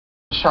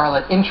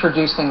Charlotte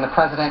introducing the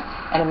president,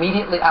 and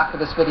immediately after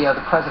this video,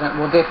 the president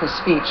will give his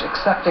speech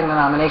accepting the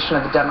nomination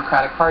of the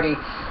Democratic Party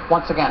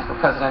once again for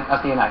President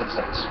of the United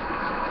States.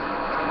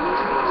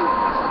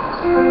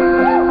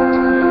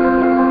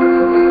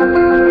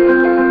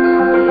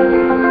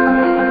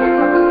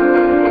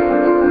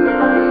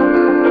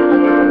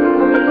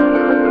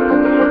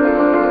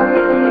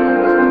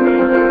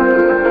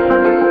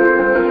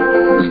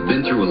 We've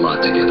been through a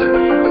lot together.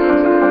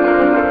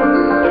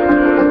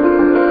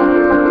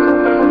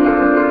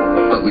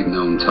 But we've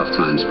known tough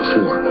times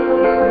before.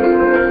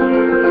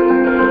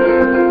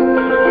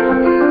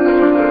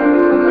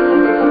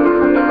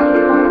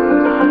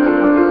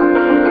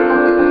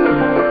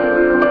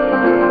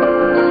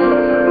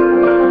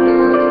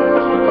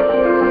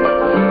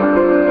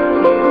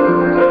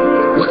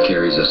 What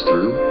carries us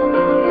through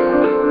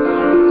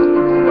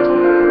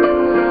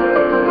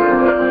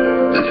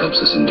and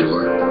helps us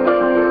endure?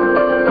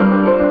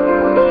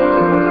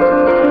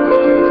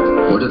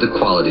 What are the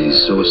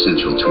qualities so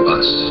essential to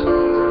us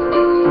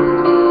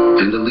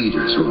and the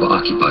leaders who have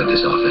occupied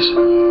this office?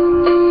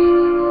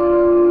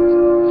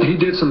 He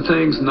did some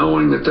things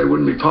knowing that they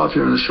wouldn't be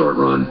popular in the short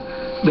run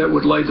that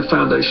would lay the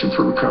foundation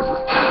for recovery.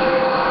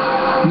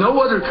 No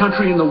other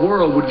country in the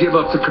world would give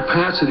up the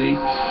capacity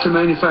to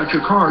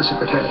manufacture cars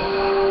if it had.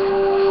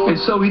 And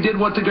so he did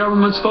what the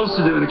government's supposed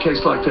to do in a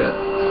case like that.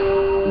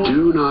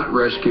 Do not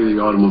rescue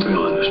the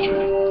automobile industry.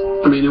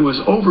 I mean, it was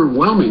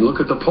overwhelming. Look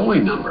at the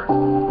polling number.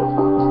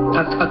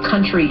 A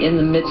country in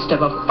the midst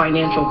of a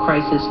financial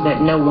crisis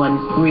that no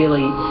one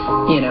really,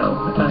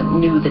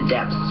 knew the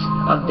depths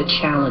of the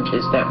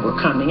challenges that were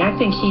coming. I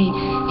think he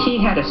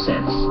had a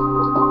sense.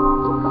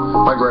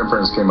 My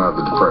grandparents came out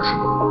of the Depression.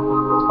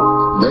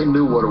 They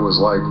knew what it was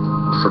like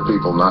for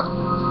people not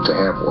to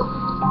have work.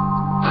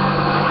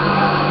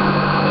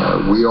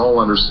 We all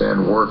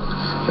understand work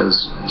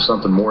as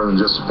something more than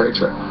just a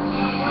paycheck.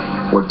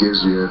 What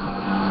gives you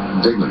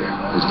dignity?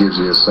 It gives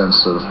you a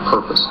sense of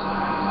purpose.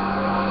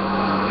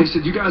 He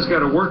said, you guys got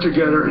to work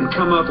together and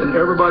come up, and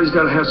everybody's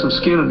got to have some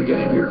skin in the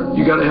game here.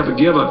 You got to have a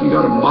give up. You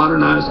got to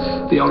modernize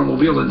the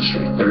automobile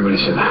industry. Everybody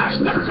said, it's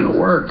never going to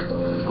work.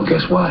 Well,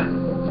 guess what?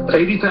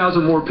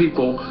 80,000 more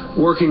people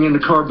working in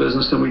the car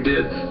business than we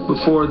did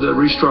before the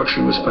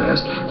restructuring was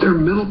passed. They're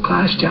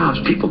middle-class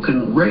jobs. People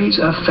can raise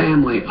a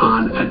family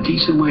on a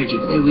decent wage.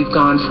 We've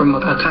gone from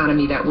an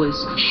economy that was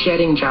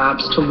shedding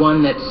jobs to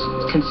one that's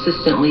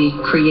consistently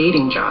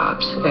creating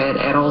jobs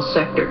at all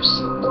sectors.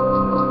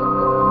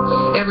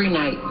 Every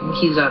night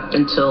he's up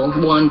until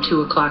 1,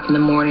 2 o'clock in the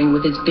morning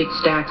with his big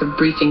stack of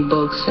briefing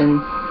books, and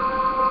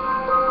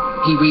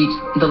he reads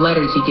the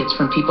letters he gets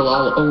from people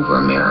all over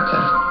America.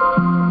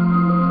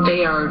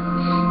 They are,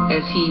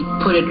 as he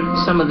put it,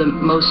 some of the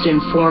most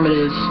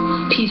informative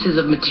pieces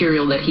of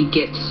material that he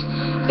gets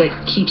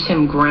that keeps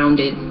him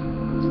grounded.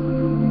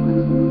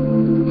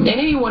 And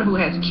anyone who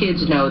has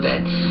kids know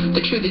that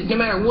the truth is, no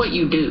matter what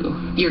you do,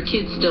 your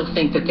kids still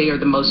think that they are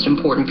the most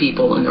important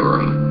people in the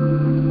room.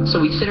 So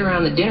we sit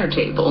around the dinner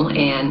table,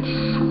 and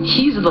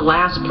he's the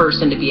last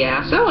person to be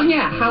asked, oh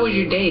yeah, how was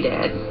your day,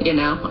 Dad?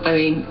 I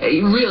mean,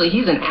 really,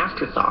 he's an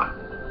afterthought.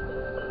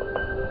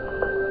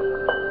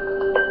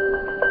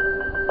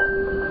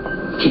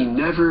 He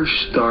never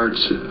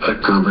starts a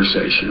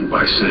conversation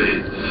by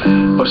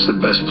saying, what's the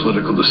best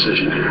political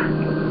decision here?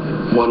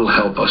 What'll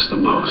help us the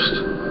most?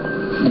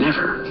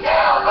 Never.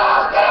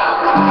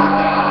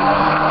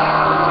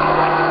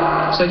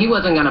 So he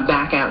wasn't going to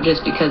back out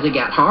just because it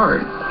got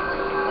hard,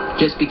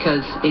 just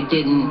because it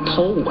didn't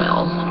poll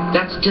well.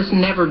 That's just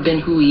never been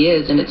who he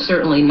is, and it's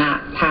certainly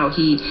not how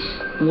he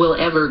will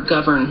ever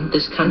govern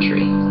this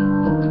country.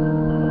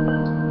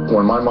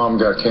 When my mom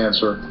got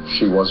cancer,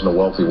 she wasn't a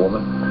wealthy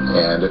woman,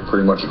 and it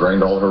pretty much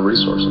drained all her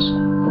resources.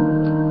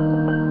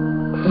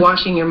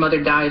 Watching your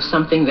mother die is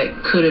something that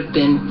could have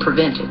been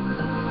prevented.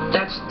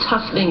 That's a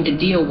tough thing to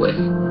deal with.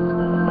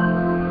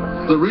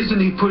 The reason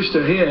he pushed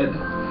ahead,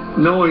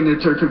 knowing that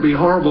there could be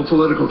horrible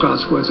political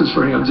consequences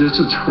for him, just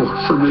as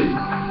for me,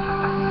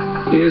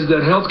 is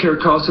that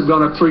healthcare costs have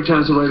gone up 3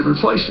 times the rate of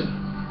inflation.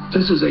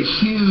 This is a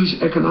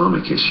huge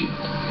economic issue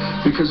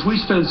because we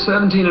spend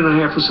 17.5%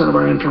 of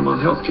our income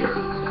on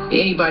healthcare.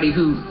 Anybody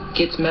who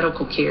gets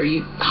medical care,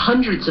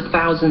 hundreds of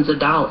thousands of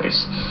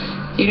dollars.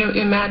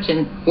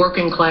 Imagine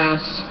working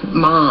class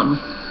mom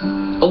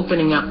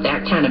opening up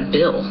that kind of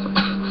bill,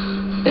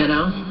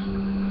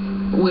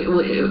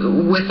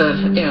 with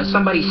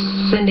somebody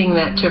sending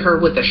that to her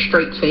with a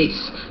straight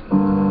face.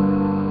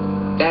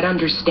 That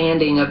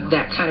understanding of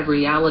that kind of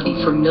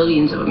reality for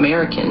millions of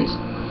Americans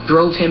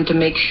drove him to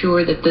make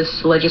sure that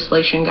this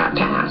legislation got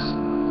passed.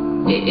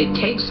 It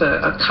takes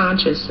a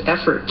conscious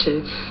effort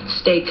to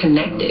stay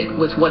connected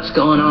with what's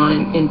going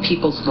on in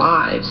people's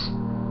lives.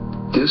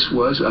 This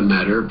was a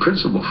matter of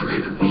principle for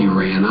him. He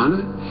ran on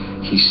it.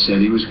 He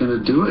said he was going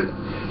to do it,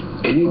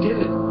 and he did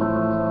it.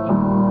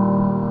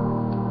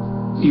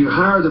 You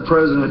hire the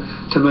president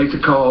to make the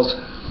calls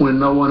when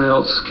no one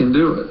else can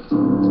do it.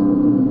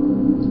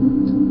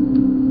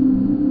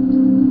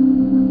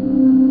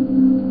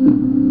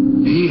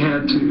 He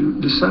had to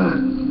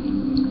decide.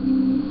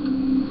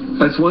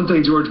 That's one thing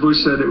George Bush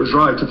said that was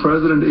right. The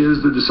president is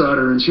the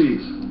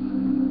decider-in-chief.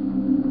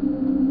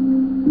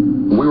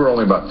 We were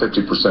only about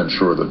 50%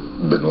 sure that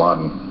bin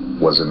Laden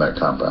was in that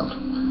compound.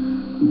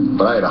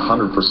 But I had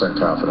 100%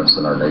 confidence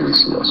in our Navy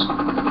SEALs.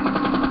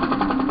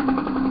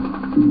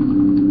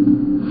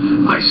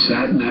 I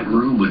sat in that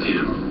room with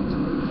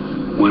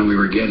him when we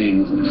were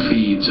getting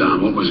feeds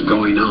on what was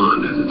going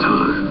on at the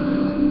time.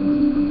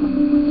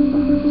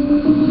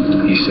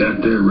 He sat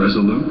there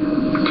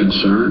resolute,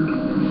 concerned,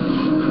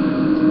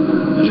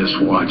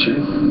 just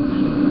watching.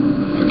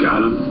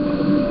 Got him.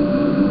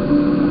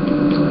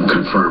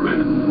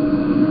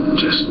 Confirming.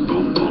 Just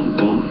boom, boom,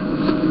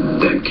 boom.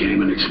 Then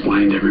came and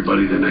explained to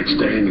everybody the next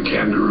day in the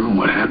cabinet room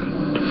what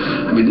happened.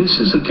 I mean, this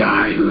is a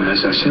guy who,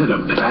 as I said, a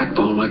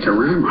backbone like a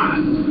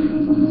ramrod.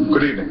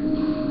 Good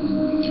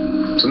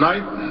evening.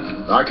 Tonight,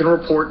 I can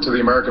report to the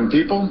American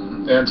people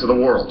and to the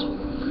world.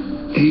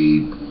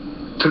 He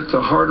took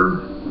the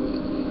harder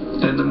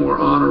and the more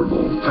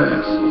honorable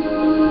path,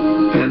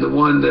 and the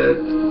one that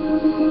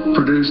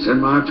produced, in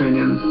my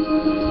opinion,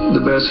 the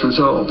best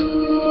result.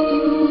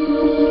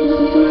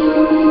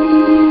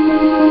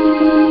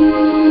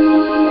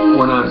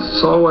 When I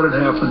saw what had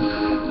happened,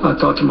 I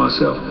thought to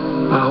myself,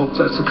 I hope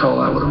that's the call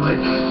I would have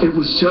made. It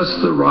was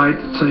just the right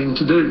thing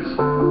to do.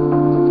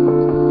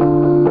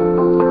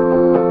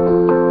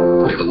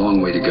 We have a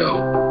long way to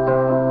go.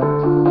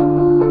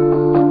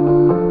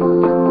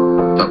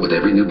 But with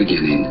every new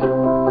beginning,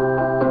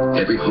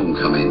 every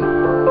homecoming,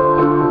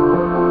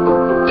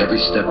 every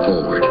step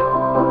forward,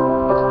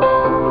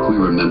 we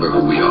remember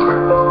who we are.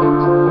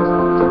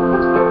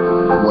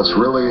 What's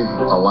really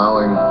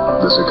allowing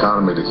this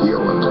economy to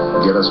heal and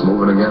get us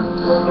moving again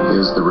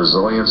is the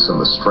resilience and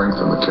the strength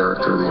and the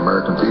character of the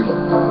American people.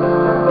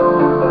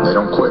 They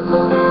don't quit.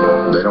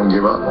 They don't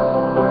give up.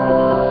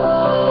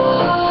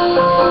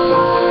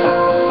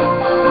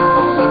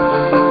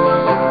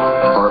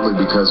 Partly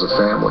because of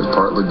family,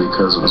 partly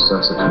because of a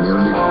sense of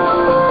community,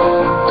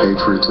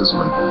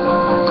 patriotism, and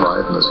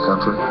pride in this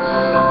country,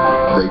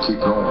 they keep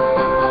going.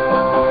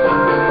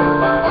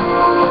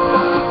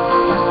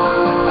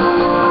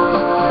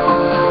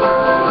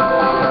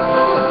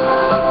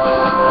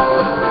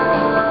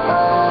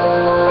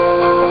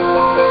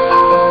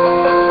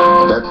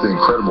 That's the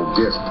incredible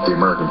gift the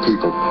American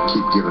people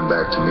keep giving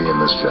back to me in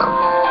this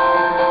job.